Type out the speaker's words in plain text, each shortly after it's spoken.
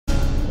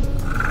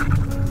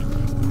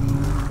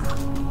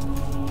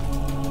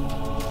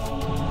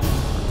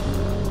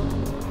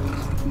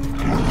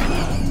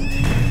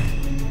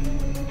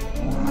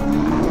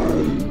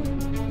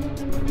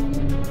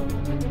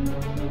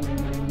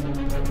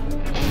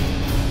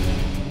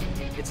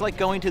It's like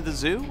going to the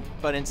zoo,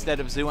 but instead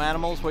of zoo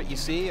animals, what you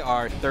see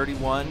are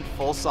 31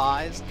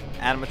 full-size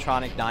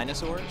animatronic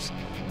dinosaurs.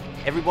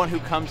 Everyone who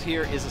comes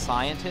here is a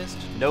scientist.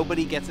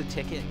 Nobody gets a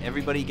ticket.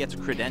 Everybody gets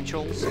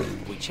credentials.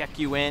 We check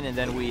you in, and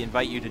then we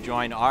invite you to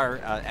join our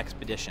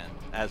expedition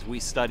as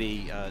we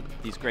study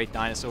these great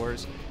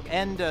dinosaurs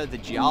and the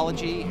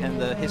geology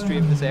and the history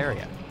of this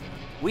area.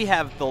 We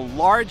have the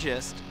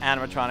largest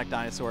animatronic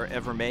dinosaur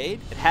ever made.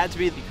 It had to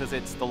be because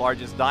it's the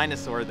largest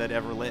dinosaur that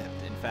ever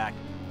lived. In fact,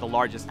 the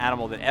largest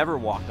animal that ever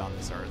walked on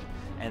this earth.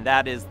 And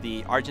that is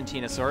the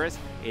Argentinosaurus.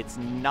 It's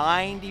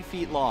 90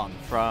 feet long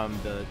from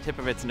the tip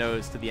of its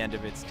nose to the end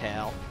of its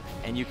tail.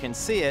 And you can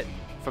see it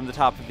from the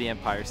top of the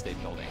Empire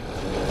State Building.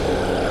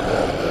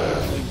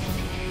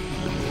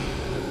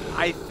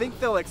 I think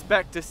they'll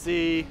expect to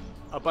see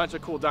a bunch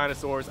of cool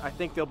dinosaurs. I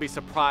think they'll be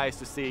surprised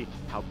to see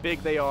how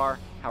big they are,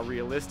 how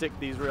realistic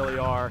these really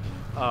are,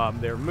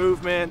 their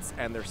movements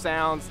and their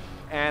sounds.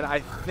 And I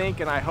think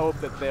and I hope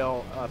that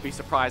they'll be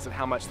surprised at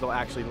how much they'll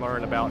actually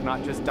learn about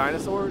not just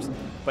dinosaurs,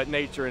 but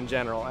nature in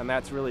general. And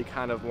that's really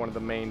kind of one of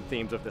the main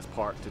themes of this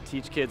park, to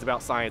teach kids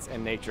about science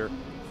and nature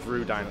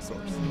through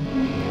dinosaurs.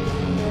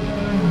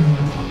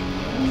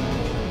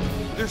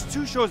 There's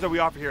two shows that we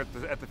offer here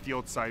at the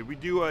field site. We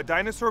do a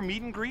dinosaur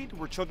meet and greet,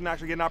 where children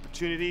actually get an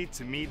opportunity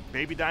to meet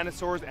baby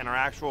dinosaurs, and our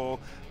actual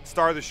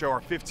star of the show,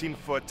 our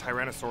 15-foot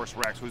Tyrannosaurus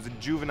Rex, who's a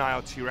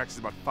juvenile T-Rex, is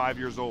about 5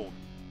 years old.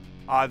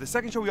 The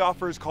second show we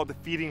offer is called the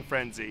Feeding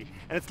Frenzy,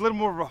 and it's a little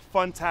more of a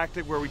fun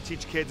tactic where we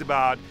teach kids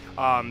about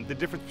the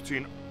difference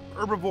between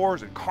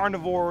herbivores and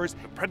carnivores,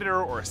 a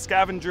predator or a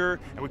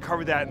scavenger, and we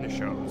cover that in the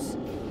shows.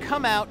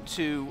 Come out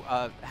to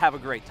have a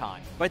great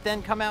time, but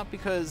then come out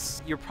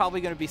because you're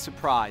probably going to be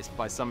surprised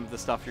by some of the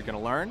stuff you're going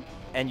to learn,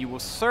 and you will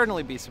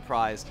certainly be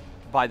surprised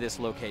by this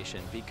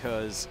location,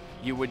 because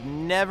you would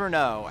never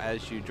know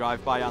as you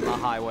drive by on the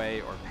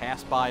highway or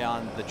pass by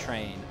on the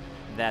train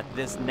that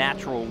this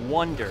natural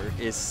wonder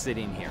is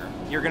sitting here.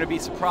 You're going to be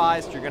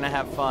surprised, you're going to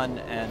have fun,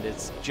 and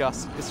it's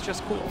just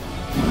cool.